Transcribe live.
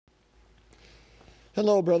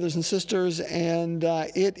Hello, brothers and sisters, and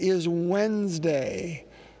it is Wednesday,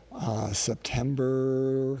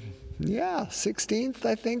 September 16th,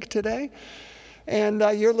 I think, today. And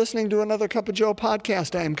you're listening to another Cup of Joe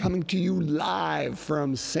podcast. I am coming to you live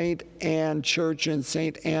from St. Anne Church in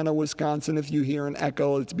St. Anna, Wisconsin. If you hear an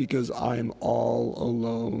echo, it's because I'm all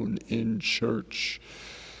alone in church.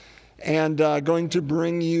 And going to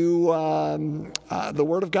bring you the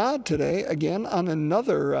Word of God today, again, on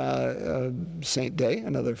another saint day,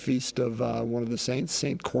 another feast of one of the saints,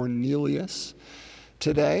 St. Cornelius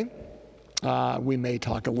today. We may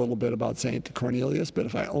talk a little bit about St. Cornelius, but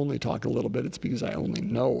if I only talk a little bit, it's because I only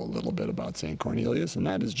know a little bit about St. Cornelius, and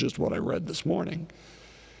that is just what I read this morning.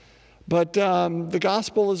 But the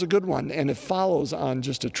gospel is a good one, and it follows on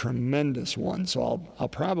just a tremendous one. So I'll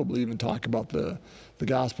probably even talk about the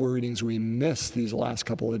gospel readings we missed these last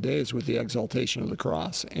couple of days with the Exaltation of the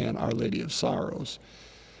Cross and Our Lady of Sorrows,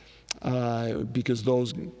 because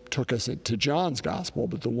those took us to John's gospel,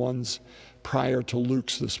 but the ones prior to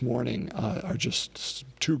Luke's this morning are just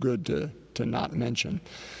too good to not mention.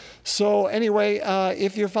 So anyway,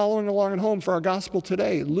 if you're following along at home for our gospel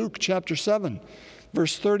today, Luke chapter 7,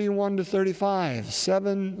 verse 31 to 35,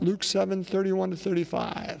 Luke 7, 31 to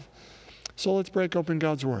 35. So let's break open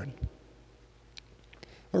God's Word.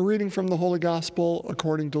 A reading from the Holy Gospel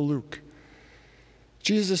according to Luke.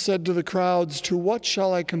 Jesus said to the crowds, "To what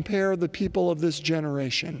shall I compare the people of this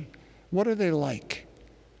generation? What are they like?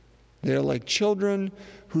 They are like children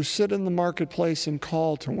who sit in the marketplace and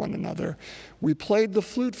call to one another. We played the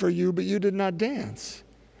flute for you, but you did not dance.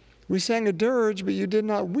 We sang a dirge, but you did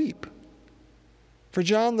not weep. For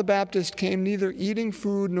John the Baptist came neither eating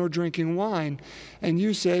food nor drinking wine, and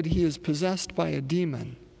you said he is possessed by a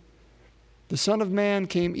demon. The Son of Man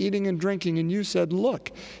came eating and drinking, and you said,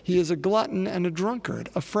 look, he is a glutton and a drunkard,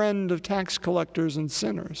 a friend of tax collectors and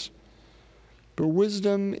sinners. But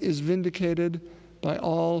wisdom is vindicated by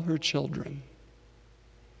all her children."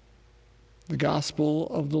 The gospel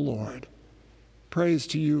of the Lord. Praise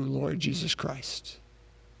to you, Lord Jesus Christ.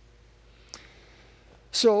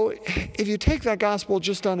 So if you take that gospel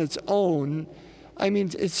just on its own, I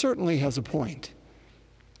mean, it certainly has a point.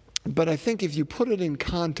 But I think if you put it in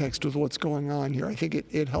context with what's going on here, I think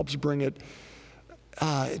it helps bring it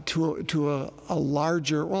to a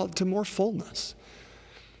larger, to more fullness.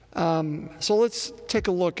 So let's take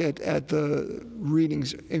a look at the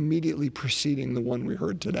readings immediately preceding the one we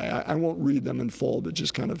heard today. I won't read them in full, but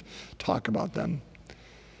just kind of talk about them.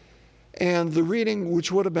 And the reading,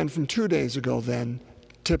 which would have been from 2 days ago then,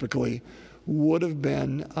 typically, would have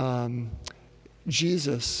been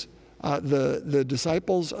Jesus, the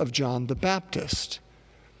disciples of John the Baptist.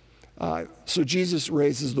 So Jesus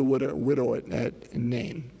raises the widow at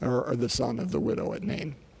Nain, or the son of the widow at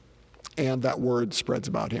Nain. And that word spreads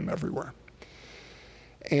about him everywhere.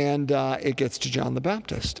 And it gets to John the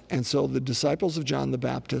Baptist. And so the disciples of John the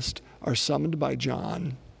Baptist are summoned by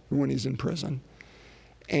John when he's in prison.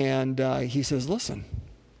 And he says, listen,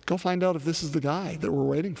 go find out if this is the guy that we're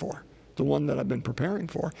waiting for, the one that I've been preparing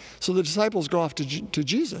for. So the disciples go off to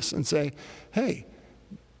Jesus and say, hey,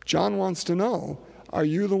 John wants to know, are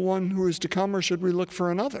you the one who is to come, or should we look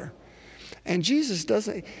for another? And Jesus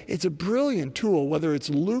doesn't, it's a brilliant tool, whether it's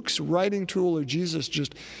Luke's writing tool or Jesus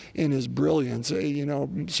just in his brilliance,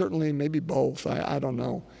 certainly maybe both, I don't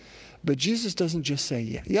know. But Jesus doesn't just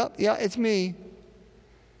say, yeah, it's me.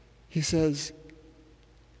 He says,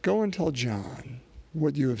 go and tell John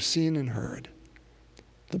what you have seen and heard.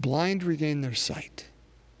 The blind regain their sight.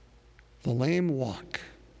 The lame walk.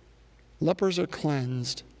 Lepers are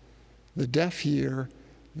cleansed. The deaf hear.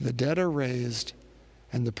 The dead are raised.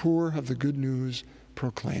 And the poor have the good news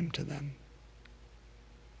proclaimed to them.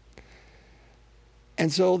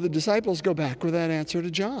 And so the disciples go back with that answer to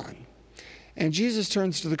John. And Jesus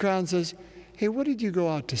turns to the crowd and says, hey, what did you go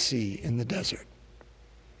out to see in the desert?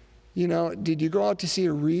 Did you go out to see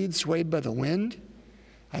a reed swayed by the wind?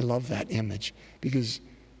 I love that image because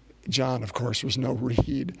John, of course, was no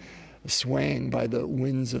reed swaying by the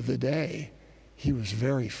winds of the day. He was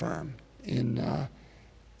very firm in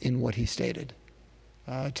what he stated.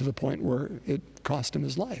 To the point where it cost him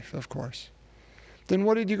his life, of course. Then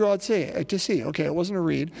what did you go out to see? Okay, it wasn't a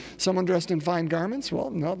reed. Someone dressed in fine garments? Well,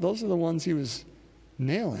 no, those are the ones he was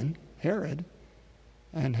nailing, Herod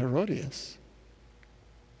and Herodias.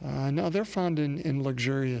 No, they're found in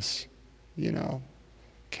luxurious,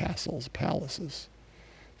 castles, palaces.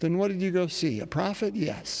 Then what did you go see? A prophet?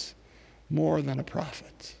 Yes, more than a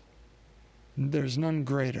prophet. There's none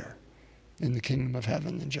greater in the kingdom of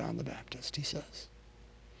heaven than John the Baptist, he says.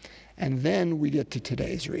 And then we get to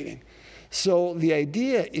today's reading. So the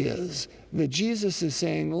idea is that Jesus is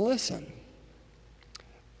saying, listen,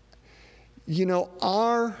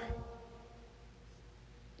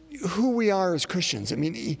 who we are as Christians. I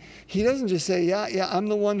mean, he doesn't just say, yeah, I'm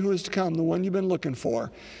the one who is to come, the one you've been looking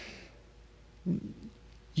for.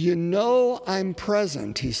 I'm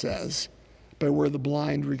present, he says, by where the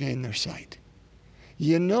blind regain their sight.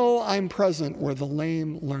 I'm present where the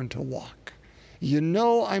lame learn to walk.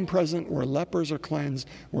 I'm present where lepers are cleansed,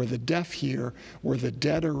 where the deaf hear, where the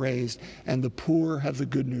dead are raised, and the poor have the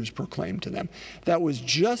good news proclaimed to them. That was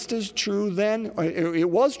just as true then. It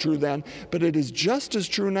was true then, but it is just as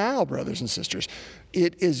true now, brothers and sisters.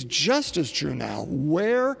 It is just as true now.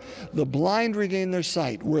 Where the blind regain their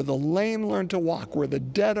sight, where the lame learn to walk, where the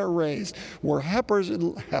dead are raised, where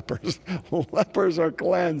lepers are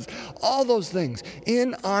cleansed, all those things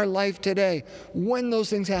in our life today, when those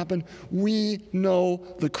things happen, we know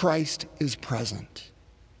the Christ is present.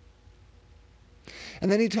 And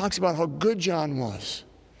then he talks about how good John was.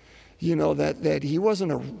 That he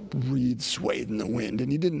wasn't a reed swayed in the wind, and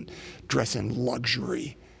he didn't dress in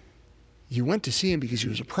luxury. You went to see him because he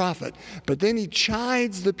was a prophet, but then he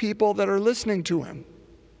chides the people that are listening to him.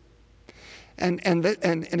 And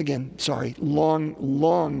again, sorry,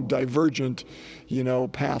 long divergent,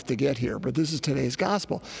 path to get here, but this is today's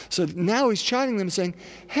gospel. So now he's chiding them, saying,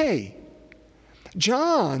 hey,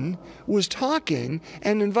 John was talking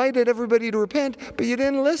and invited everybody to repent, but you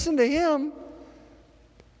didn't listen to him.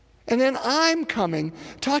 And then I'm coming,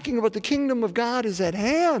 talking about the kingdom of God is at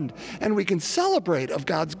hand, and we can celebrate of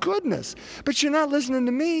God's goodness. But you're not listening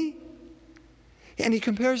to me. And he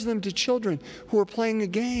compares them to children who are playing a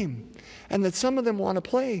game, and that some of them want to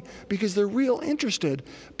play because they're real interested,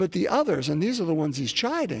 but the others, and these are the ones he's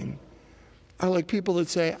chiding, are like people that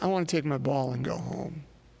say, I want to take my ball and go home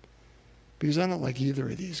because I don't like either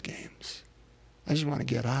of these games. I just want to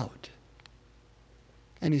get out.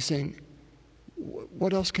 And he's saying,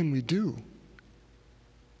 what else can we do?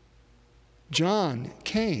 John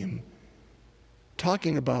came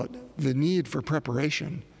talking about the need for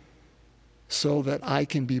preparation so that I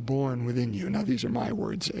can be born within you. Now, these are my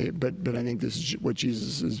words, but I think this is what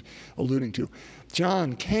Jesus is alluding to.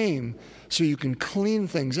 John came so you can clean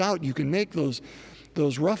things out. You can make those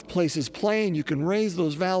rough places plain. You can raise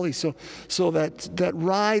those valleys so that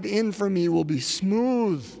ride in for me will be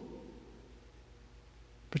smooth.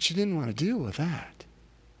 But you didn't want to deal with that.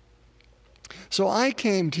 So I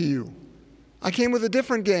came to you. I came with a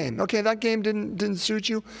different game. Okay, that game didn't suit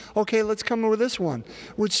you. Okay, let's come with this one,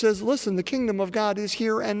 which says, listen, the kingdom of God is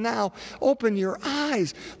here and now. Open your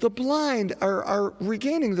eyes. The blind are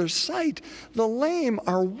regaining their sight. The lame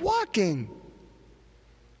are walking.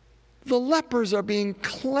 The lepers are being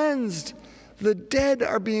cleansed. The dead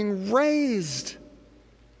are being raised.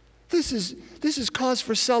 This is cause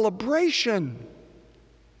for celebration.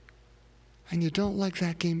 And you don't like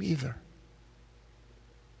that game either.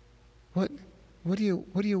 What do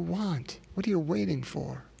you want? What are you waiting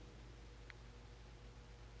for?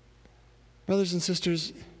 Brothers and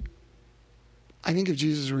sisters, I think if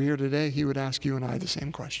Jesus were here today, he would ask you and I the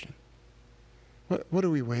same question. What are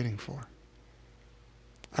we waiting for?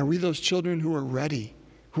 Are we those children who are ready?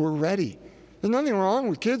 There's nothing wrong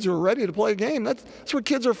with kids who are ready to play a game. That's what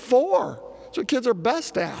kids are for. That's what kids are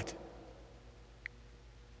best at.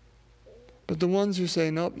 But the ones who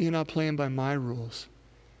say, nope, you're not playing by my rules.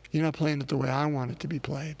 You're not playing it the way I want it to be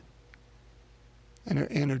played.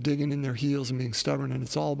 And are digging in their heels and being stubborn, and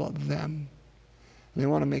it's all about them. And they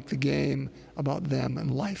want to make the game about them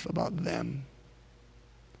and life about them.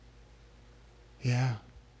 Yeah,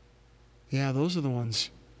 those are the ones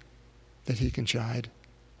that he can chide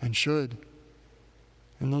and should.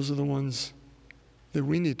 And those are the ones that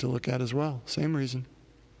we need to look at as well. Same reason.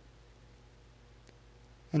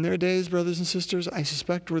 And there are days, brothers and sisters, I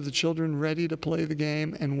suspect we're the children ready to play the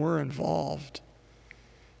game, and we're involved.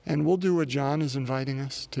 And we'll do what John is inviting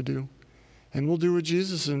us to do. And we'll do what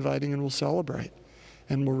Jesus is inviting, and we'll celebrate.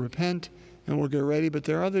 And we'll repent, and we'll get ready. But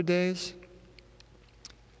there are other days,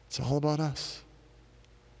 it's all about us.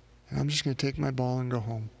 And I'm just going to take my ball and go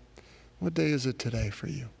home. What day is it today for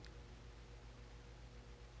you?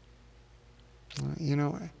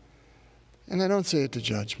 And I don't say it to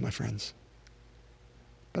judge, my friends.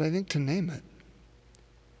 But I think to name it.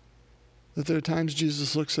 That there are times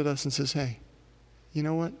Jesus looks at us and says, hey, you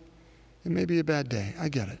know what? It may be a bad day. I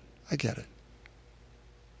get it.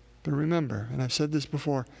 But remember, and I've said this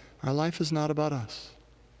before, our life is not about us.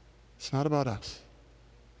 It's not about us.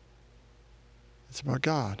 It's about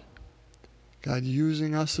God. God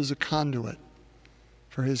using us as a conduit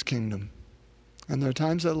for his kingdom. And there are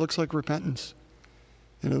times that looks like repentance.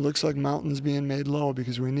 And it looks like mountains being made low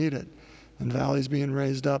because we need it. And valleys being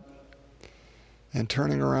raised up and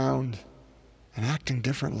turning around and acting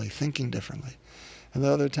differently, thinking differently. And the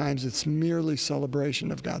other times it's merely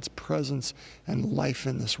celebration of God's presence and life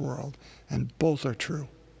in this world. And both are true.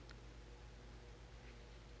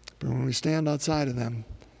 But when we stand outside of them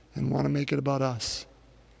and want to make it about us,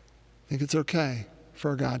 I think it's okay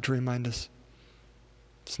for God to remind us,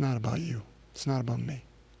 it's not about you. It's not about me.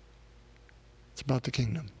 It's about the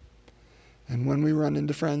kingdom. And when we run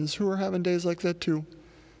into friends who are having days like that too,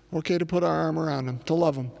 okay to put our arm around them, to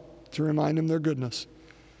love them, to remind them their goodness,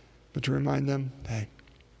 but to remind them, hey,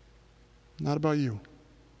 not about you.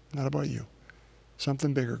 Not about you.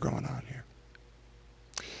 Something bigger going on here.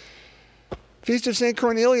 Feast of St.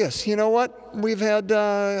 Cornelius. You know what? We've had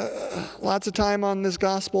lots of time on this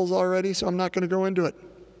Gospels already, so I'm not going to go into it.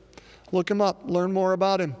 Look him up. Learn more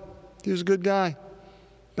about him. He was a good guy.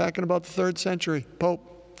 Back in about the 3rd century.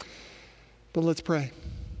 Pope. But let's pray.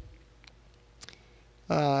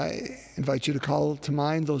 I invite you to call to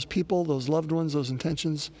mind those people, those loved ones, those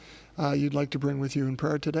intentions you'd like to bring with you in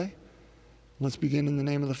prayer today. Let's begin in the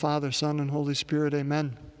name of the Father, Son, and Holy Spirit.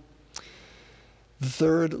 Amen. The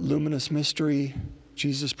 3rd luminous mystery,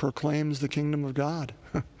 Jesus proclaims the kingdom of God.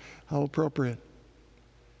 How appropriate.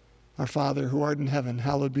 Our Father, who art in heaven,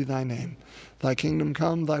 hallowed be thy name. Thy kingdom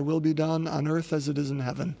come, thy will be done on earth as it is in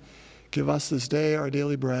heaven. Give us this day our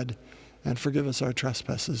daily bread, and forgive us our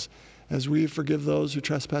trespasses, as we forgive those who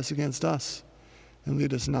trespass against us. And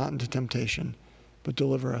lead us not into temptation, but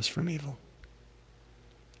deliver us from evil.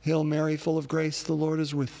 Hail Mary, full of grace, the Lord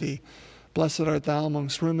is with thee. Blessed art thou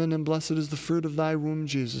amongst women, and blessed is the fruit of thy womb,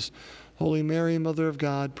 Jesus. Holy Mary, Mother of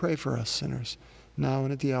God, pray for us sinners, now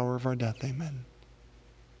and at the hour of our death. Amen.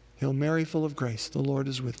 Hail Mary, full of grace, the Lord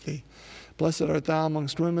is with thee. Blessed art thou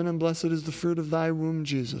amongst women, and blessed is the fruit of thy womb,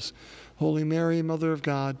 Jesus. Holy Mary, Mother of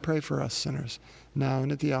God, pray for us sinners, now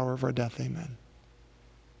and at the hour of our death. Amen.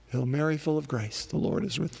 Hail Mary, full of grace, the Lord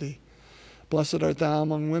is with thee. Blessed art thou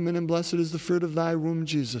among women, and blessed is the fruit of thy womb,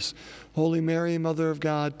 Jesus. Holy Mary, Mother of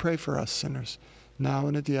God, pray for us sinners, now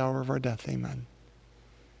and at the hour of our death. Amen.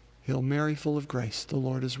 Hail Mary, full of grace, the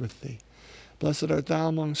Lord is with thee. Blessed art thou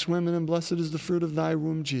amongst women, and blessed is the fruit of thy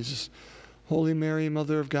womb, Jesus. Holy Mary,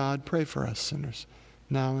 Mother of God, pray for us sinners,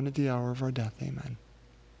 now and at the hour of our death. Amen.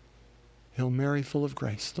 Hail Mary, full of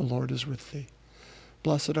grace, the Lord is with thee.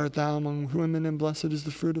 Blessed art thou among women, and blessed is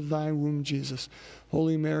the fruit of thy womb, Jesus.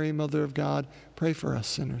 Holy Mary, Mother of God, pray for us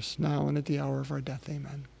sinners, now and at the hour of our death.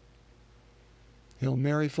 Amen. Hail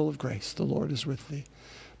Mary, full of grace, the Lord is with thee.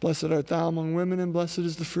 Blessed art thou among women, and blessed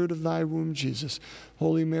is the fruit of thy womb, Jesus.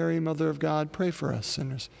 Holy Mary, Mother of God, pray for us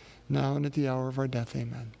sinners, now and at the hour of our death.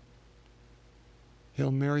 Amen.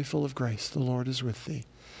 Hail Mary, full of grace, the Lord is with thee.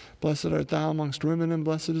 Blessed art thou amongst women, and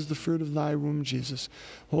blessed is the fruit of thy womb, Jesus.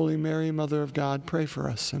 Holy Mary, Mother of God, pray for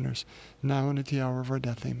us sinners, now and at the hour of our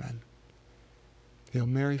death. Amen. Hail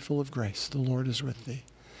Mary, full of grace, the Lord is with thee.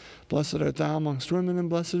 Blessed art thou amongst women, and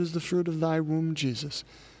blessed is the fruit of thy womb, Jesus.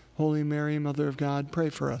 Holy Mary, Mother of God, pray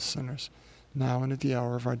for us sinners, now and at the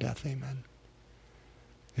hour of our death. Amen.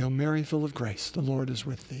 Hail Mary, full of grace, the Lord is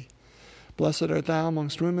with thee. Blessed art thou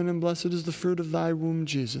amongst women, and blessed is the fruit of thy womb,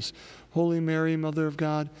 Jesus. Holy Mary, Mother of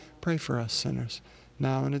God, pray for us sinners,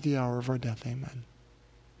 now and at the hour of our death. Amen.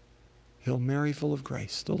 Hail Mary, full of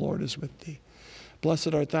grace, the Lord is with thee.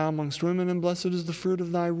 Blessed art thou amongst women, and blessed is the fruit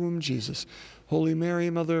of thy womb, Jesus. Holy Mary,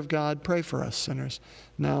 Mother of God, pray for us sinners,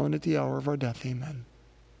 now and at the hour of our death. Amen.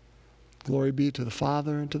 Glory be to the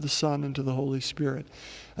Father, and to the Son, and to the Holy Spirit,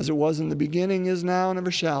 as it was in the beginning, is now, and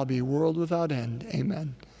ever shall be, world without end.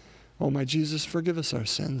 Amen. O my Jesus, forgive us our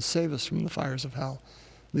sins, save us from the fires of hell.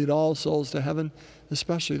 Lead all souls to heaven,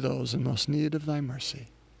 especially those in most need of thy mercy.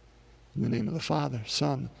 In the name of the Father,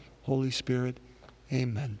 Son, Holy Spirit.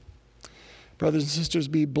 Amen. Brothers and sisters,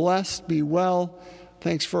 be blessed, be well.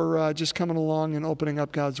 Thanks for just coming along and opening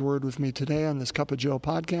up God's Word with me today on this Cup of Joe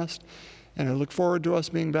podcast. And I look forward to us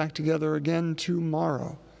being back together again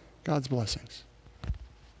tomorrow. God's blessings.